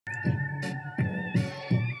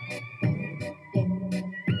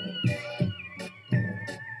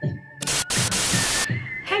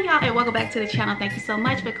y'all, and welcome back to the channel. Thank you so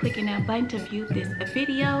much for clicking that button to view this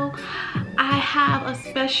video. I have a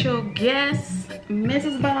special guest,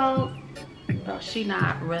 Mrs. Ball. Oh, she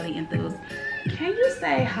not really enthused. Can you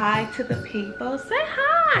say hi to the people? Say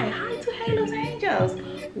hi. Hi to Halo's Angels.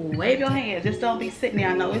 Wave your hand. Just don't be sitting there.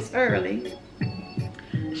 I know it's early.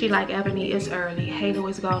 She like, Ebony, it's early. Halo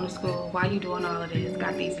is going to school. Why you doing all of this?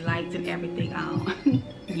 Got these lights and everything on.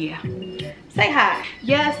 Yeah. Say hi.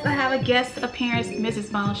 Yes, I have a guest appearance,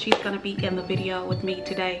 Mrs. Bone. She's going to be in the video with me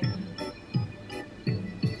today.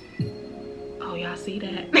 Oh, y'all see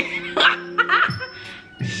that?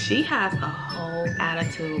 She has a whole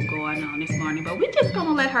attitude going on this morning, but we're just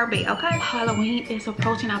gonna let her be, okay? Halloween is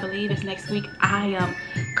approaching. I believe it's next week. I am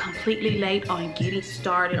completely late on getting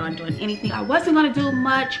started on doing anything. I wasn't gonna do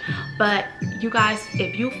much, but you guys,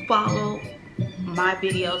 if you follow my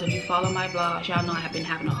videos, if you follow my vlogs, y'all know I have been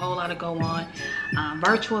having a whole lot of go on.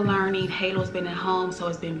 Virtual learning. Halo's been at home, so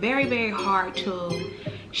it's been very, very hard to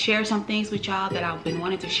share some things with y'all that I've been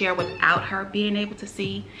wanting to share without her being able to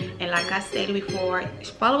see. And like I stated before,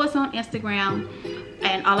 follow us on Instagram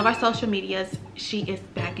and all of our social medias. She is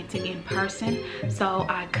back into in-person, so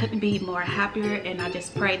I couldn't be more happier, and I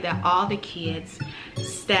just pray that all the kids,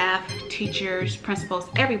 staff, teachers, principals,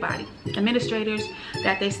 everybody, administrators,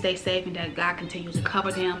 that they stay safe and that God continues to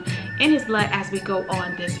cover them in his blood as we go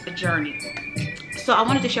on this journey. So I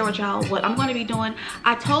wanted to share with y'all what I'm going to be doing.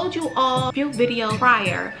 I told you all a few videos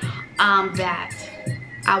prior that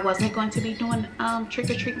I wasn't going to be doing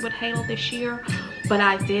trick-or-treat with Halo this year, but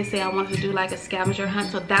I did say I wanted to do like a scavenger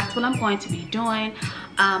hunt, so that's what I'm going to be doing.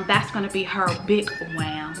 That's going to be her big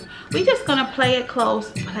wham. We're just going to play it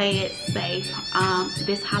close, play it safe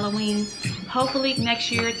this Halloween. Hopefully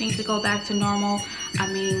next year things will go back to normal. I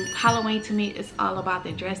mean, Halloween to me is all about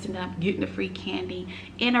the dressing up, getting the free candy,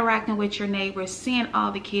 interacting with your neighbors, seeing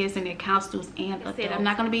all the kids in their costumes and adults. I'm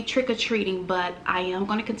not going to be trick-or-treating, but I am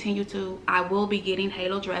going to continue to. I will be getting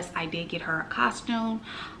Halo dressed. I did get her a costume.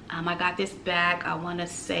 I got this back, I want to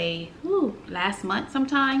say, last month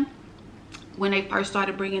sometime, when they first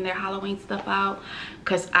started bringing their Halloween stuff out,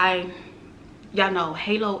 because y'all know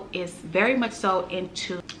Halo is very much so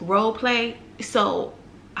into role play, so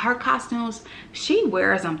her costumes, she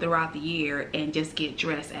wears them throughout the year and just get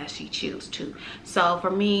dressed as she chooses to. So for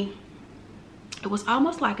me, it was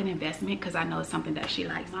almost like an investment, because I know it's something that she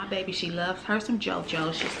likes. My baby, she loves her some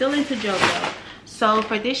JoJo. She's still into JoJo. So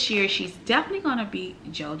for this year, she's definitely gonna be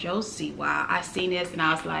JoJo Siwa. I seen this and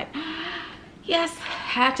I was like, yes,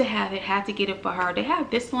 had to have it, had to get it for her. They have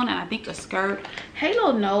this one and I think a skirt.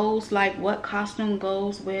 Halo knows like what costume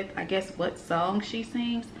goes with, I guess, what song she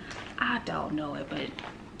sings. I don't know it, but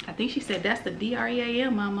I think she said that's the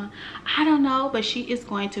D-R-E-A-M, mama. I don't know, but she is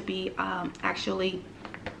going to be actually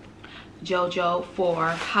JoJo for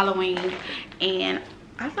Halloween, and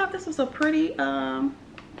I thought this was a pretty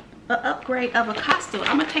upgrade of a costume.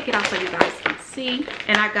 I'm gonna take it off so you guys can see.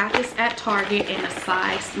 And I got this at Target in a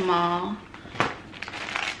size small,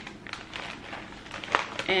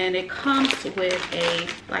 and it comes with a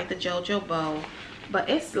like the JoJo bow, but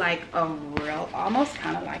it's like a real, almost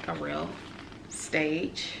kind of like a real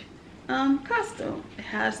stage costume. It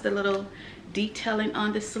has the little detailing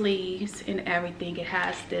on the sleeves and everything. It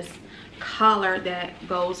has this collar that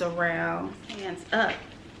goes around, stands up,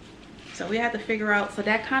 so we have to figure out, so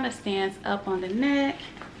that kind of stands up on the neck,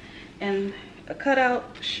 and a cutout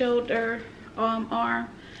shoulder arm,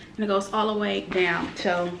 and it goes all the way down.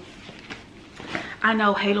 So I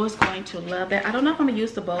know Halo is going to love that. I don't know if I'm gonna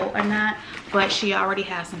use the bow or not, but she already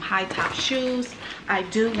has some high top shoes. I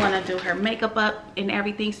do want to do her makeup up and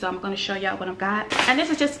everything, so I'm going to show y'all what I've got. And this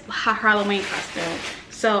is just her Halloween costume.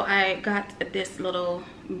 So I got this little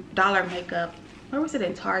dollar makeup, where was it,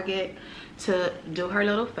 in Target, to do her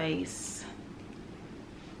little face.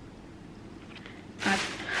 I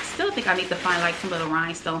still think I need to find like some little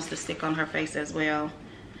rhinestones to stick on her face as well.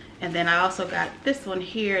 And then I also got this one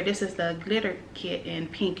here. This is the glitter kit in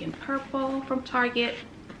pink and purple from Target.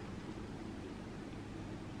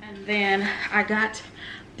 And then I got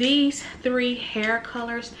these 3 hair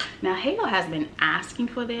colors. Now Halo has been asking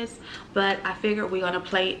for this, but I figured we're gonna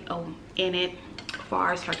play in it as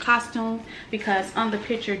far as her costume, because on the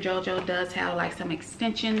picture JoJo does have like some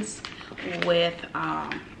extensions with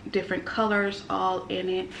different colors all in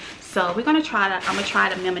it. So we're gonna try to, I'm gonna try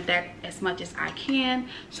to mimic that as much as I can.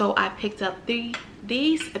 So I picked up these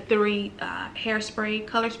 3 hairspray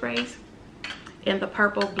color sprays in the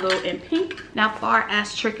purple, blue, and pink. Now far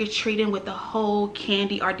as trick-or-treating with the whole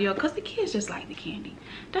candy ordeal, because the kids just like the candy.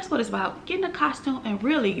 That's what it's about, getting a costume and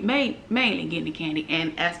really mainly getting the candy.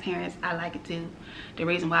 And as parents, I like it too. The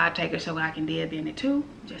reason why I take her so I can dip in it too,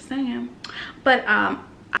 just saying. But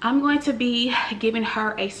I'm going to be giving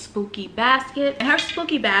her a spooky basket, and her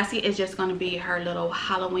spooky basket is just going to be her little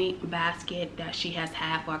Halloween basket that she has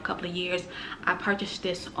had for a couple of years. I purchased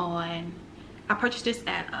this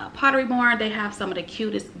at Pottery Barn. They have some of the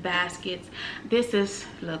cutest baskets. This is,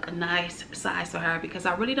 look, a nice size for her because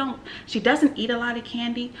she doesn't eat a lot of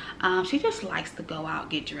candy. She just likes to go out,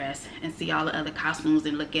 get dressed, and see all the other costumes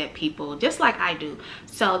and look at people just like I do.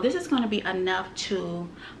 So this is going to be enough to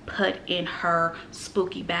put in her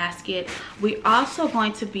spooky basket. We also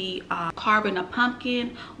going to be carving a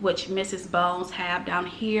pumpkin, which Mrs. Bones have down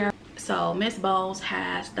here. So Miss Bones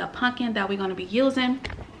has the pumpkin that we're going to be using.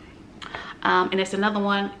 And it's another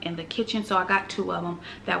one in the kitchen, so I got 2 of them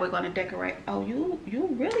that we're going to decorate. Oh, you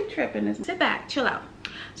really tripping. Sit back, chill out.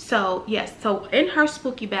 So yes, so in her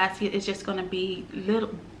spooky basket is just going to be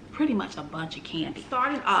pretty much a bunch of candy.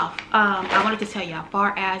 Starting off, I wanted to tell you, as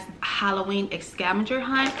far as Halloween scavenger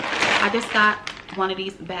hunt, I just got one of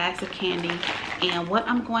these bags of candy, and what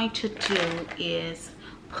I'm going to do is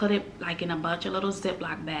put it like in a bunch of little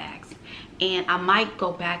Ziploc bags, and I might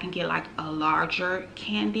go back and get like a larger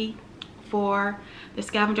candy for the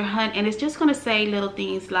scavenger hunt. And it's just going to say little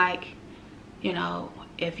things like, you know,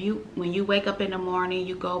 when you wake up in the morning,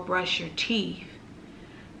 you go brush your teeth,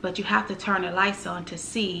 but you have to turn the lights on to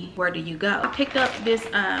see where do you go. I picked up this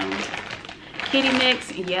kitty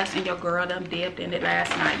mix, yes, and your girl done dipped in it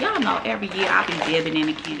last night. Y'all know every year I'll be dipping in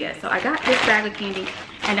the candy. So I got this bag of candy,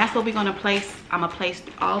 and that's what we're gonna place. I'm gonna place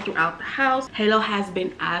all throughout the house. Halo has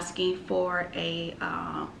been asking for a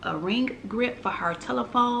ring grip for her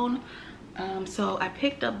telephone. So I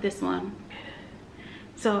picked up this one.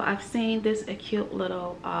 So I've seen this a cute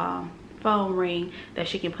little phone ring that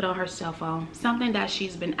she can put on her cell phone, something that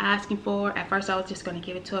she's been asking for. At first I was just going to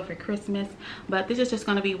give it to her for Christmas, but this is just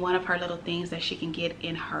going to be one of her little things that she can get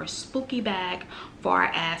in her spooky bag for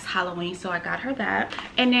as Halloween. So I got her that,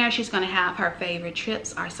 and there she's going to have her favorite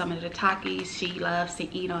chips are some of the Takis. She loves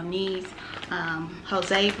to eat on these.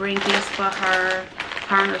 Jose brings this for her.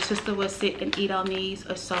 Her and her sister would sit and eat on these,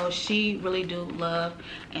 so she really do love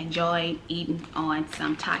enjoy eating on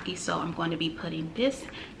some Takis. So I'm going to be putting this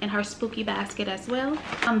in her spooky basket as well.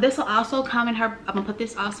 This will also come in her, I'm gonna put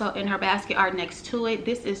this also in her basket or next to it.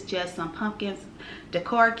 This is just some pumpkins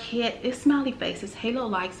decor kit. It's smiley faces. Halo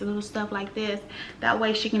likes little stuff like this. That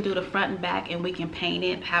way she can do the front and back, and we can paint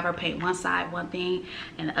it, have her paint one side one thing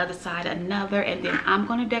and the other side another. And then I'm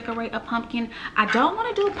going to decorate a pumpkin. I don't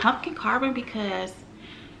want to do pumpkin carving because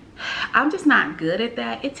I'm just not good at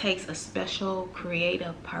that. It takes a special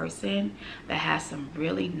creative person that has some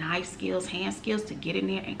really nice skills, hand skills, to get in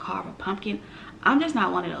there and carve a pumpkin. I'm just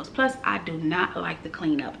not one of those. Plus I do not like the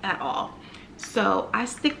cleanup at all. So I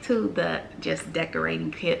stick to the just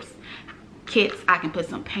decorating kits. I can put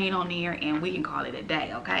some paint on there and we can call it a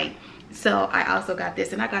day, okay? So I also got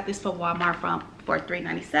this, and I got this from Walmart for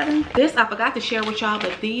 $3.97. This I forgot to share with y'all,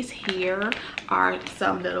 but these here are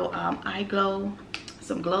some little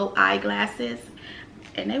some glow eyeglasses,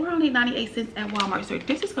 and they were only 98 cents at Walmart. So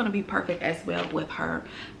this is going to be perfect as well with her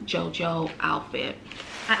JoJo outfit.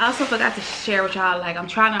 I also forgot to share with y'all, like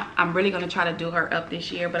I'm really going to try to do her up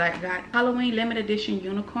this year, but I got Halloween limited edition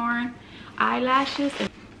unicorn eyelashes, and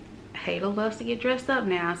Halo loves to get dressed up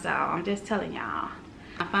now, so I'm just telling y'all.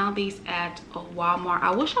 I found these at Walmart.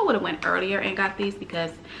 I wish I would have went earlier and got these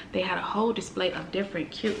because they had a whole display of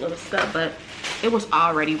different cute little stuff, but it was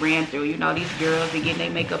already ran through. You know, these girls, they get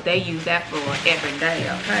their makeup, they use that for every day,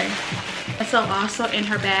 okay? And so also in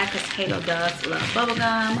her bag, because Halo does love bubble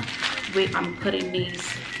gum, I'm putting these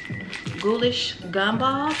ghoulish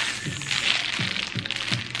gumballs.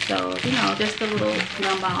 So, you know, just the little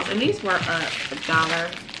gumballs. And these were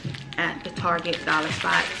 $1 at the Target dollar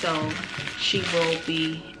spot. So she will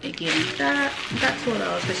be getting that. I got 2 of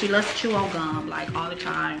those because she loves to chew on gum like all the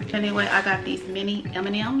time. Anyway, I got these mini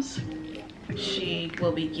M&Ms. She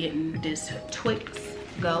will be getting this Twix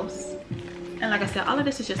Ghost. And like I said, all of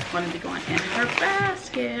this is just going to be going in her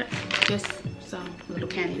basket. Just some little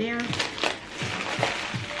candy there.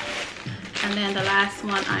 And then the last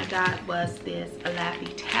one I got was this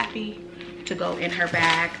Laffy Taffy to go in her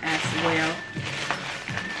bag as well.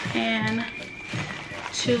 And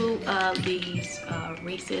 2 of these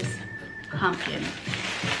Reese's pumpkins.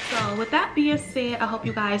 So with that being said, I hope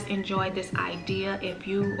you guys enjoyed this idea. If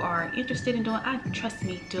you are interested in doing it, trust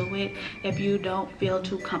me, do it. If you don't feel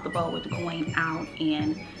too comfortable with going out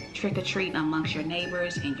and trick-or-treating amongst your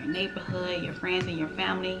neighbors in your neighborhood, your friends and your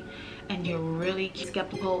family, and you're really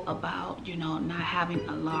skeptical about, you know, not having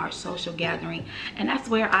a large social gathering, and that's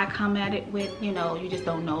where I come at it with, you know, you just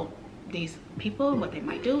don't know these people and what they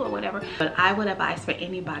might do or whatever. But I would advise for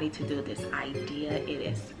anybody to do this idea. It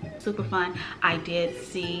is super fun. I did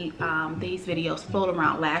see these videos float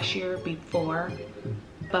around last year before.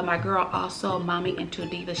 But my girl also, Mommy and Two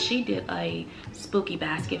Divas, she did a spooky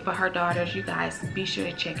basket for her daughters. You guys be sure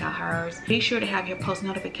to check out hers. Be sure to have your post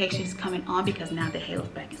notifications coming on, because now that Halo's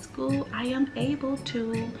back in school, I am able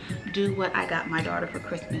to do what I got my daughter for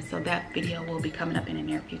Christmas. So that video will be coming up in the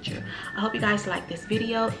near future. I hope you guys liked this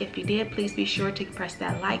video. If you did, please be sure to press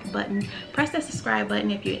that like button. Press that subscribe button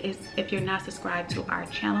if you're not subscribed to our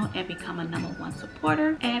channel, and become a #1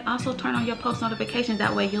 supporter. And also turn on your post notifications.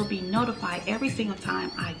 That way you'll be notified every single time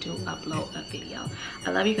I do upload a video.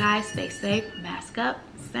 I love you guys. Stay safe, mask up,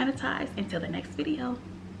 sanitize. Until the next video,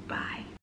 bye.